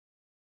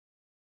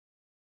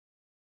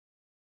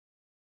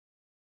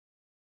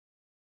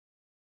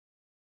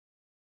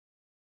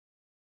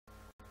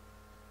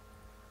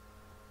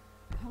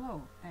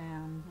Hello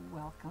and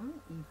welcome.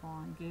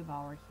 Yvonne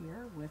Gaybauer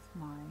here with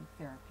my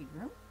therapy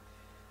room.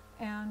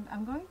 And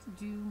I'm going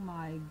to do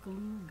my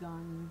glue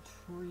gun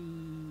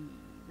tree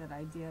that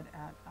I did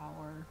at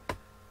our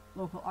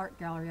local art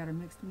gallery at a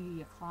mixed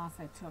media class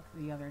I took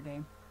the other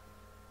day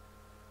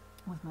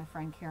with my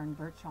friend Karen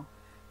Birchall.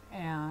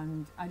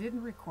 And I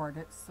didn't record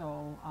it,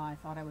 so I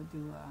thought I would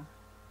do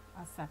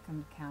a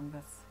second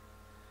canvas.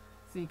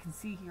 So you can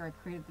see here I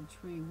created the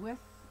tree with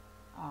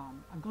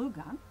a glue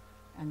gun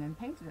and then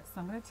painted it. So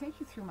I'm going to take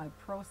you through my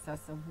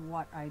process of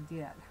what I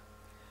did.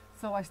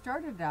 So I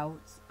started out,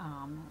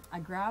 I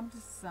grabbed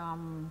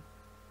some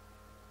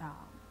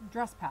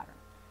dress pattern,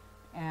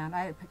 and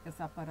I had picked this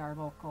up at our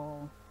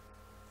local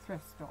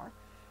thrift store,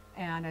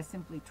 and I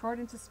simply tore it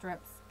into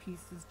strips,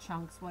 pieces,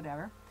 chunks,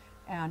 whatever,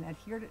 and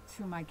adhered it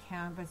to my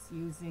canvas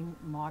using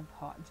Mod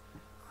Podge.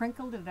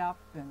 Crinkled it up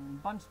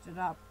and bunched it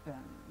up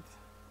and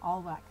all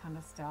that kind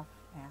of stuff,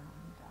 and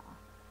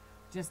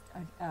just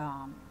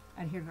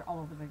adhered it all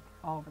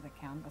over the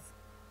canvas.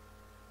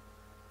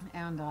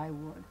 And I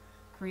would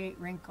create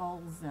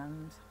wrinkles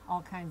and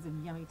all kinds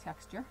of yummy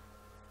texture.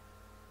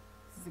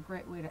 This is a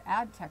great way to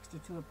add texture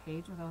to a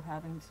page without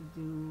having to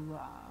do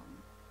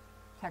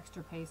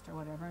texture paste or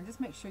whatever. And just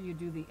make sure you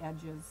do the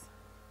edges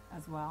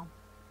as well.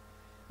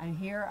 And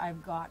here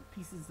I've got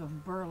pieces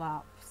of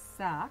burlap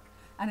sack,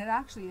 and it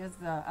actually is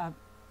a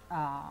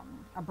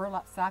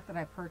burlap sack that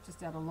I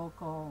purchased at a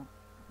local,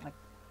 like,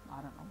 I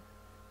don't know,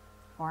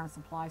 farm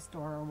supply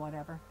store or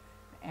whatever,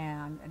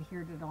 and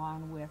adhered it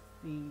on with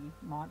the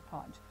Mod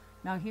Podge.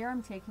 Now here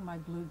I'm taking my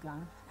glue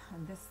gun,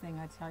 and this thing,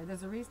 I tell you,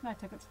 there's a reason I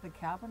took it to the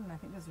cabin, and I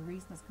think there's a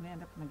reason it's going to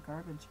end up in the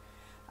garbage.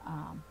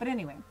 But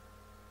anyway,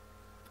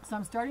 so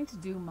I'm starting to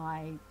do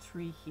my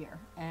tree here,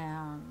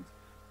 and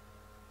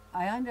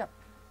I end up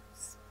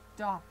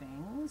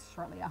stopping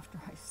shortly after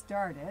I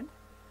started,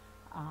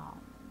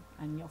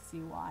 and you'll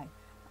see why.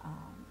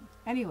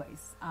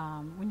 Anyways,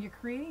 when you're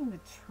creating the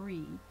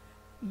tree,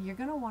 you're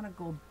going to want to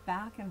go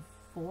back and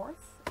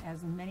forth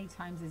as many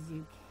times as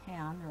you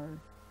can, or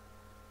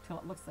till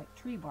it looks like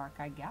tree bark,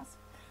 I guess.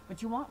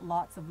 But you want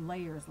lots of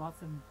layers,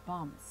 lots of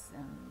bumps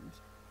and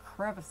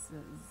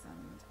crevices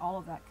and all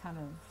of that kind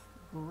of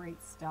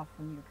great stuff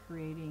when you're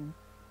creating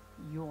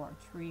your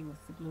tree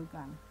with the glue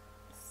gun.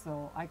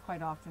 So I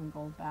quite often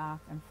go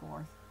back and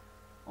forth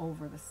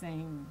over the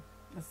same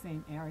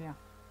area.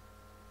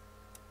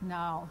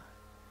 Now,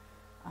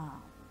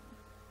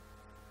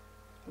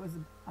 it was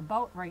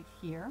about right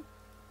here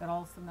that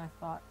all of a sudden I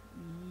thought,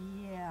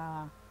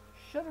 yeah,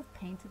 should have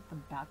painted the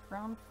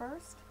background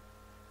first.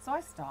 So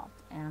I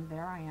stopped, and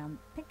there I am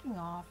picking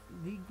off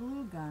the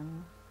glue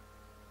gun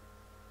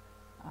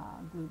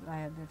glue that I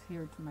had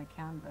adhered to my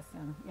canvas.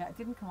 And yeah, it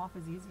didn't come off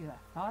as easy as I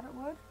thought it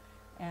would.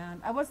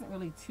 And I wasn't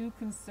really too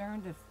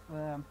concerned if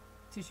the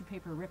tissue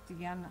paper ripped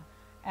again,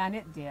 and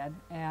it did.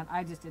 And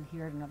I just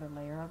adhered another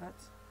layer of it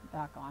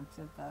back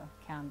onto the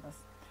canvas.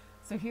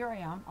 So here I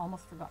am,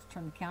 almost forgot to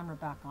turn the camera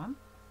back on,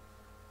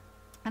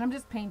 and I'm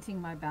just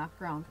painting my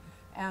background.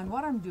 And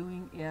what I'm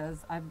doing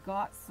is I've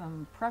got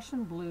some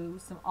Prussian blue,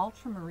 some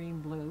ultramarine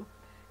blue,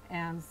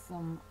 and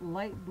some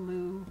light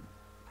blue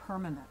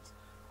permanent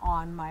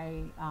on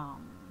my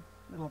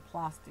little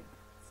plastic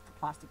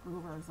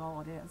ruler is all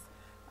it is.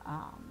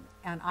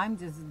 And I'm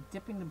just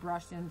dipping the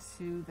brush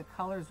into the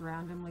colors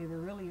randomly. There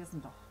really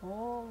isn't a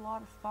whole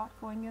lot of thought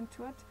going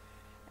into it.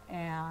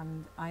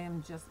 And I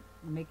am just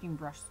making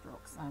brush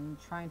strokes. I'm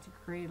trying to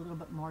create a little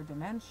bit more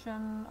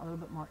dimension, a little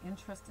bit more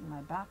interest in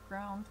my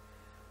background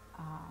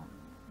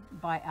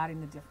by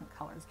adding the different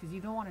colors, because you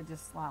don't want to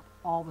just slap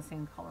all the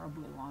same color of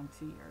blue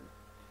onto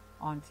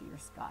your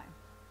sky.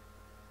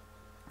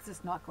 It's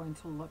just not going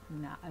to look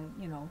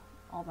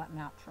all that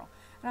natural.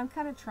 And I'm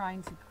kind of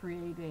trying to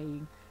create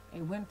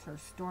a winter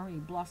stormy,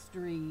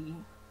 blustery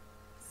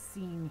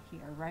scene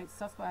here, right? So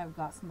that's why I've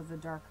got some of the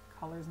dark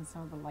colors and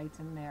some of the light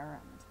in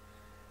there, and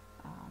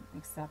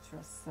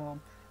etc.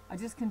 So I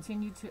just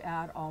continue to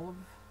add all of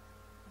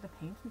the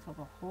paint until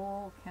the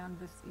whole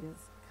canvas is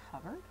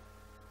covered,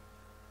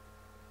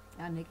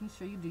 and making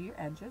sure you do your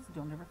edges.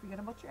 Don't ever forget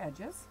about your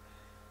edges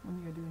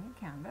when you're doing a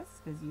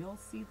canvas, because you'll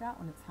see that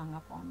when it's hung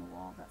up on the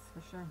wall, that's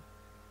for sure.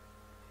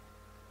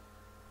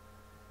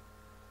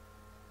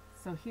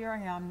 So here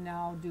I am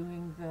now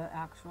doing the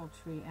actual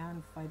tree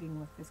and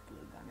fighting with this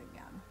glue gun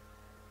again.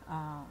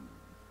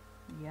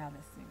 Yeah,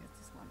 this thing is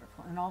just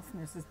wonderful. And also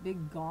there's this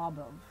big gob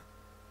of,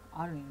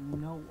 I don't even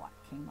know what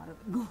came out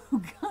of the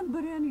glue gun,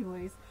 but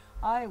anyways,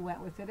 I went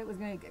with it. It was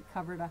going to get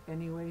covered up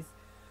anyways.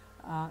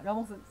 It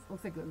almost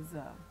looks like it was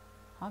a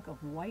hunk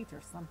of white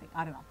or something.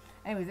 I don't know.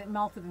 Anyways, it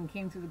melted and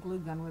came through the glue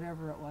gun,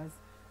 whatever it was.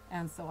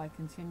 And so I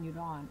continued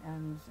on.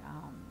 And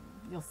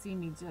you'll see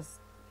me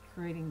just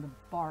creating the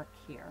bark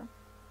here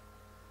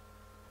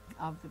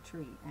of the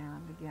tree.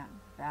 And again,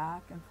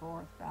 back and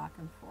forth,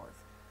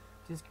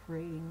 just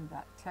creating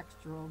that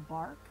textural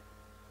bark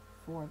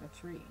for the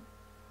tree.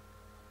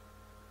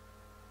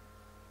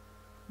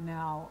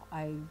 Now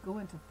I go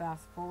into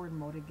fast forward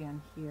mode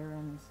again here,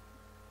 and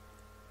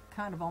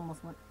kind of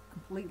almost went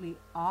completely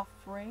off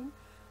frame,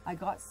 I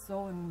got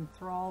so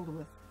enthralled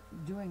with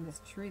doing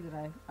this tree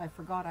that I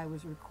forgot I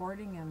was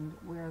recording and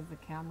where the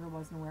camera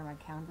was and where my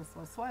canvas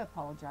was, so I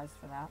apologize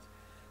for that.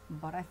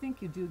 But I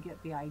think you do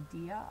get the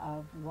idea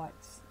of what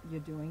you're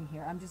doing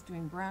here. I'm just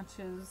doing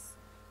branches,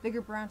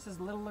 bigger branches,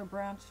 littler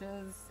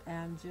branches,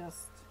 and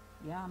just,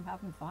 yeah, I'm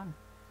having fun.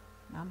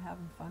 I'm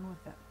having fun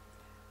with it.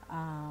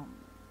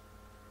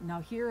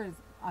 Now here is,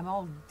 I'm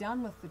all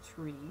done with the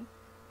tree,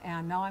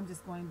 and now I'm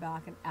just going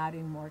back and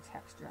adding more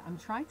texture. I'm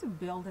trying to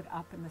build it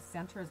up in the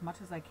center as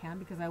much as I can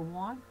because I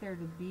want there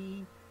to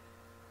be,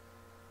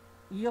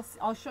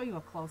 I'll show you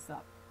a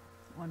close-up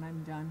when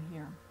I'm done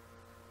here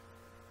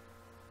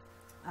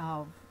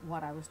of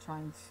what I was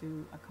trying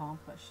to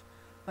accomplish.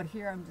 But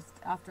here I'm just,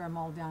 after I'm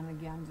all done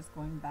again, just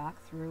going back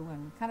through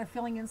and kind of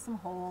filling in some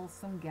holes,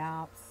 some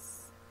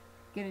gaps,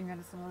 getting rid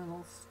of some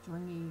little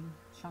stringy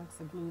chunks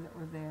of glue that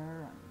were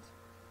there and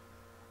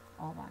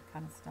all that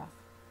kind of stuff.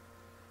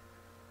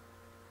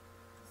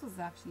 This was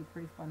actually a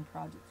pretty fun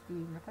project to do,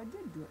 even if I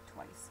did do it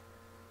twice.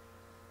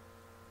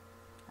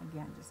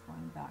 Again, just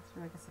going back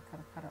through. I guess I could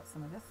have cut out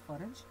some of this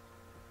footage.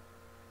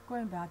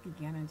 Going back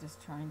again and just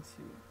trying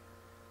to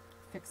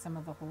fix some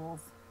of the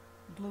holes.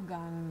 Glue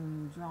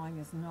gun drawing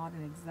is not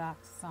an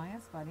exact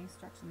science by any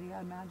stretch of the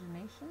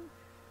imagination.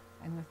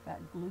 And with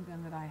that glue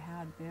gun that I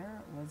had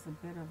there, it was a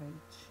bit of a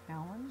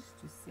challenge,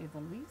 to say the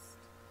least,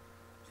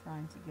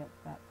 trying to get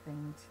that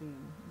thing to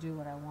do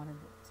what I wanted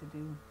it to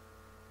do.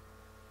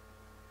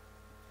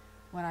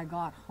 When I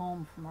got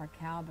home from our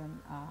cabin,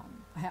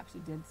 I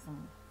actually did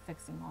some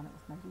fixing on it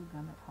with my glue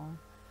gun at home.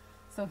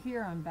 So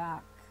here I'm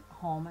back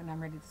home and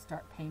I'm ready to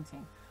start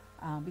painting.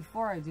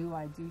 Before I do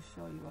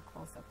show you a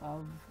close-up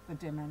of the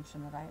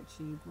dimension that I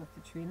achieved with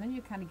the tree, and then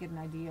you kind of get an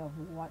idea of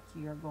what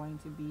you're going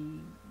to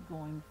be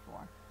going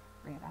for.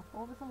 Bring it up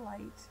over the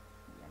light.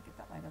 Yeah, get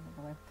that light out of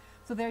the way.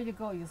 So there you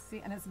go, you'll see,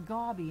 and it's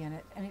gauby in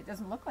it, and it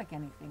doesn't look like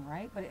anything,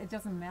 right? But it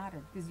doesn't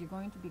matter because you're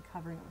going to be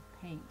covering it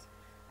with paint.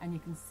 And you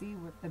can see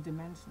what the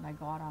dimension I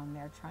got on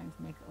there, trying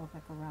to make it look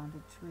like a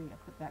rounded tree. I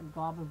put that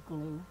gob of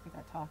glue, I think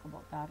I talk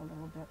about that a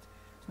little bit,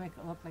 to make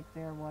it look like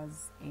there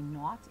was a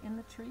knot in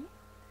the tree.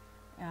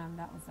 And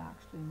that was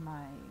actually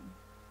my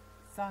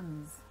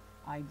son's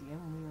idea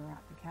when we were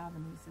at the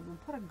cabin. He said, "Well,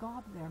 put a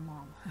gob there,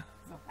 Mom."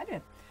 So I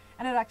did.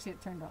 And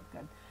it turned out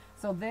good.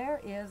 So there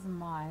is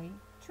my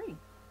tree,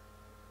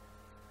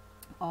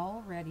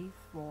 all ready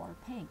for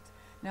paint.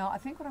 Now I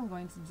think what I'm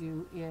going to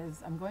do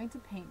is I'm going to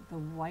paint the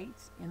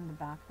white in the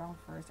background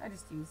first. I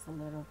just used the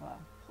lid of a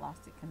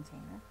plastic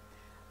container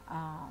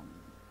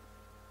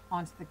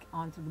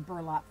onto the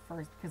burlap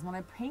first, because when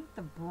I paint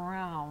the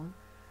brown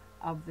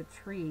of the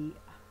tree,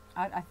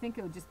 I think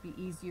it would just be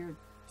easier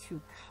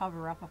to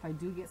cover up if I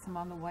do get some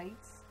on the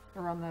whites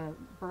or on the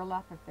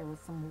burlap, if there was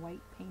some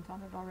white paint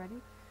on it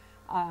already.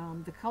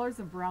 The colors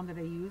of brown that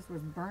I used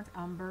was burnt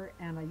umber,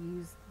 and I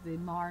used the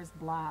Mars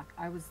black.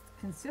 I was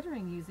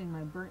considering using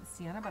my burnt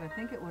sienna, but I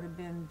think it would have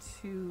been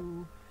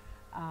too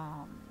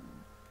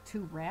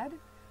red.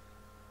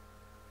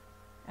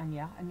 And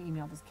yeah, an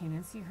email just came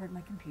in, so you heard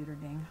my computer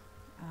ding.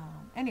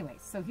 Anyway,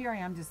 so here I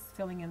am just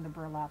filling in the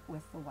burlap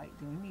with the white,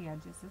 doing the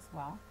edges as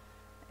well.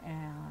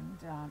 And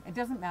it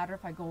doesn't matter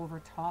if I go over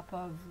top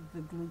of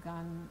the glue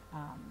gun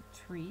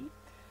tree.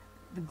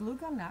 The glue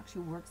gun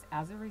actually works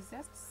as a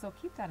resist, so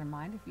keep that in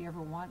mind if you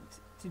ever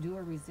want to do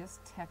a resist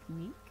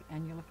technique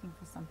and you're looking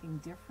for something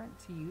different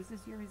to use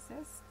as your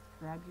resist.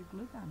 Grab your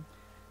glue gun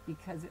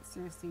because it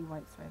seriously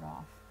wipes right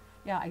off.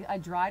 Yeah, I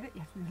dried it.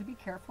 You have to really be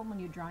careful when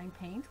you're drying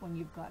paint when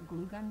you've got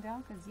glue gun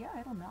down, because yeah,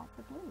 it'll melt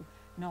the glue.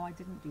 No, I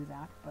didn't do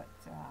that, but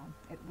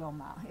it will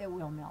melt. It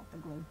will melt the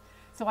glue.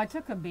 So I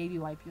took a baby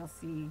wipe, you'll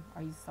see,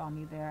 or you saw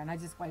me there, and I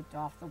just wiped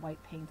off the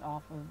white paint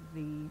off of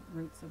the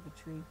roots of the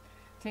tree.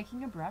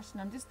 Taking a brush,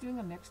 and I'm just doing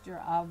a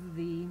mixture of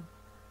the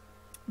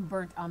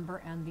burnt umber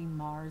and the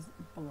Mars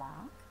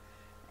black,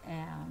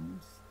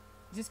 and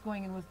just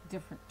going in with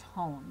different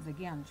tones.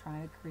 Again,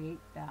 trying to create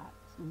that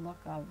look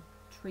of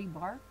tree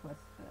bark with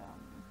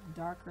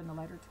darker and the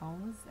lighter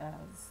tones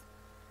as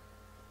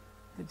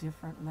the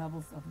different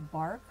levels of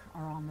bark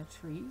are on the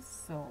trees.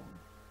 So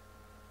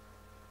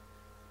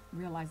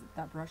realize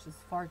that brush is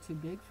far too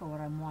big for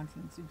what I'm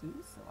wanting to do,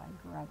 so I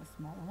grab a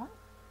smaller one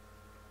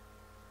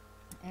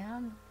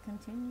and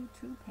continue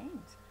to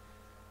paint.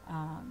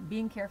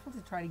 Being careful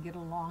to try to get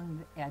along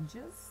the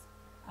edges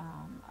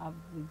of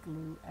the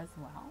glue as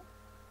well.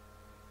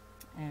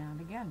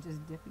 And again,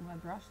 just dipping my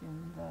brush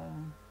in the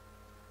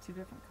two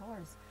different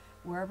colors.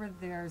 Wherever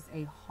there's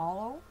a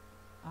hollow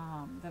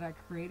that I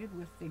created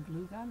with the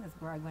glue gun is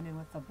where I went in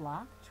with the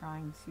black,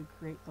 trying to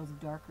create those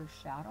darker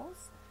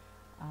shadows.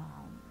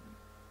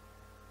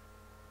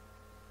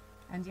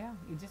 And yeah,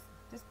 you just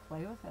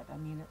play with it. I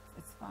mean,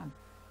 it's fun.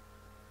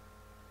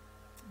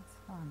 It's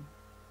fun.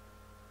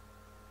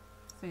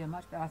 So yeah,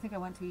 much better. I think I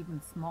went to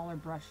even smaller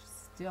brush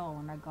still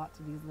when I got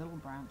to these little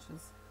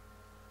branches.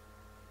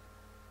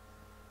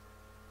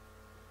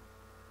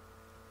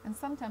 And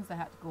sometimes I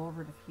have to go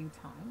over it a few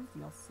times.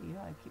 You'll see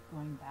I keep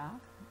going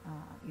back.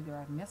 Either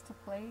I've missed a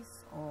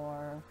place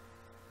or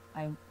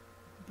I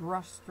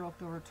brush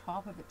stroked over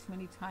top of it too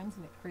many times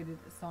and it created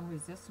its own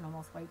resist and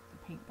almost wiped the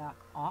paint back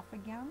off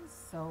again.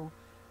 So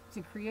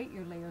to create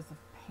your layers of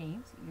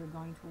paint, you're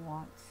going to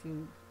want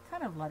to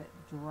kind of let it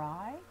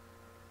dry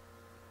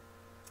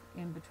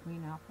in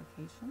between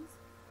applications.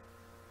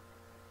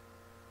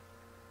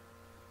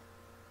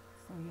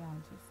 So yeah,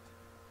 just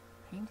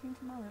painting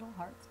to my little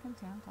heart's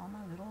content on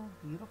my little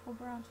beautiful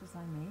branches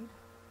I made.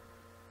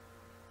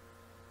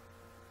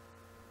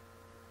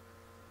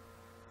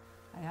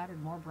 I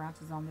added more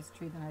branches on this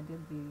tree than I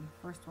did the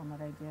first one that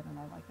I did, and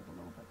I like it a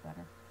little bit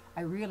better.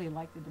 I really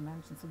like the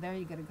dimension, so there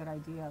you get a good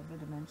idea of the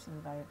dimension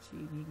that I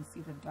achieved. You can see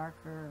the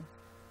darker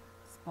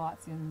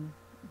spots in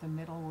the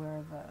middle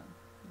where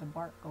the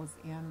bark goes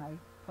in. I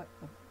put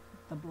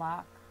the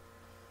black,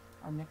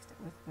 or mixed it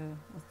with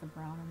the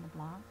brown and the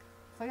black.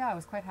 So yeah, I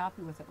was quite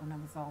happy with it when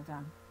it was all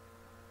done.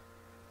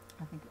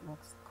 I think it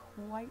looks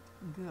quite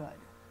good,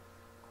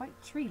 quite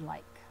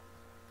tree-like.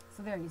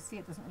 So there you see,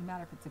 it doesn't really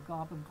matter if it's a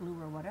gob of glue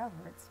or whatever,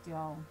 it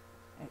still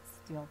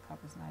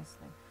covers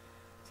nicely.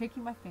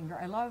 Taking my finger,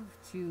 I love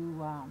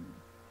to,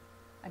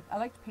 I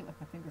like to paint with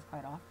my fingers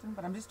quite often,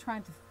 but I'm just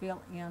trying to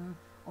fill in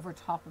over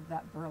top of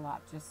that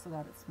burlap just so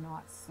that it's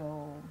not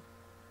so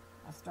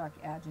a stark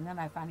edge. And then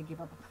I finally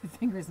gave up with my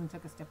fingers and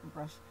took a stiffer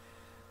brush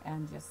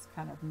and just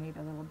kind of made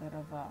a little bit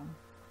of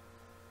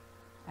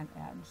an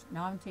edge.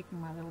 Now I'm taking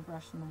my little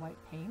brush in the white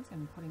paint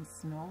and putting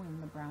snow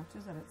in the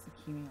branches that it's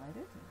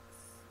accumulated.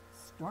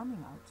 It's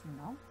storming out, you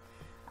know.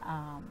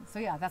 So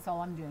yeah, that's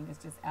all I'm doing, is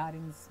just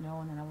adding the snow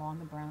and then along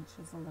the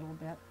branches a little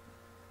bit,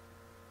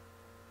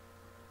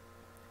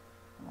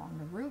 along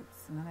the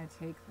roots, and then I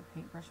take the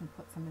paintbrush and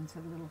put some into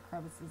the little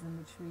crevices in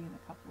the tree in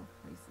a couple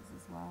of places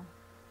as well.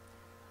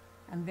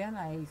 And then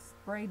I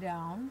spray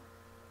down,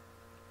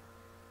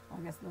 well,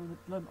 I guess a little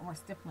bit more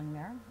stippling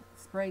there,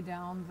 spray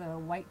down the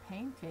white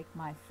paint, take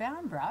my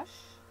fan brush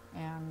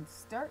and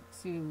start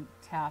to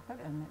tap it,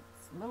 and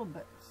it's a little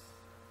bit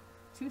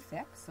too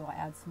thick, so I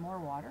add some more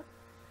water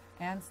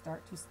and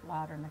start to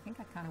splatter. And I think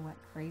I kind of went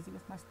crazy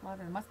with my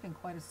splatter. There must have been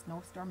quite a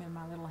snowstorm in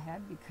my little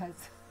head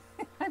because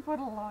I put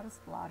a lot of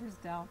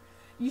splatters down.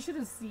 You should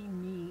have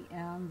seen me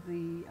and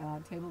the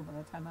table by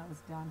the time I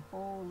was done.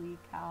 Holy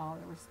cow,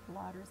 there were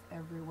splatters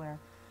everywhere.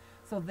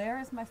 So there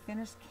is my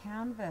finished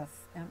canvas,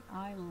 and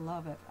I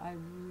love it. I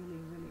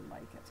really, really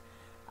like it.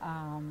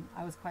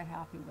 I was quite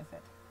happy with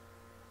it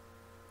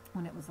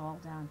when it was all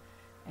done.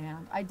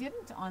 And I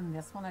didn't on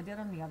this one, I did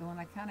on the other one.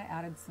 I kind of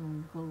added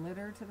some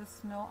glitter to the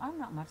snow. I'm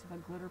not much of a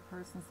glitter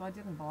person, so I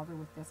didn't bother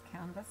with this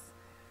canvas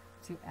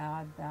to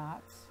add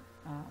that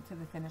to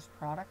the finished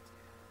product.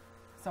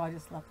 So I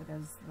just left it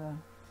as the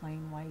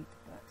plain white.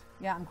 But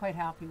yeah, I'm quite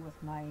happy with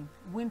my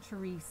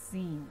wintry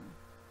scene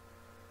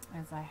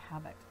as I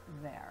have it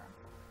there.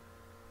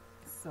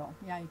 So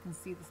yeah, you can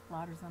see the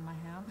splatters on my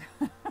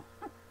hand.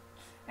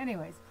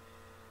 Anyways,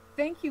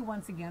 thank you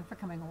once again for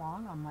coming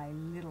along on my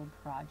little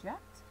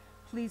project.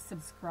 Please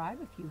subscribe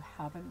if you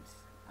haven't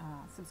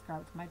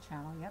subscribed to my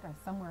channel yet.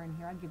 Somewhere in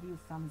here I'll give you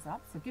a thumbs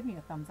up, so give me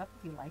a thumbs up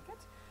if you like it.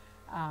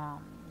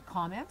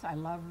 Comment, I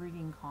love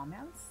reading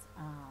comments.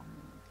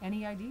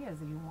 Any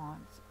ideas if you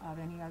want of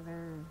any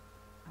other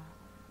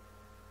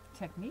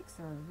techniques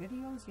or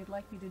videos you'd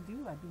like me to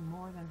do, I'd be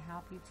more than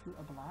happy to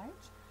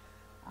oblige.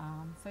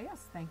 So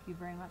yes, thank you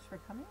very much for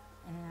coming,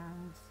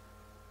 and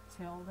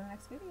till the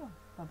next video.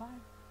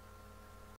 Bye-bye.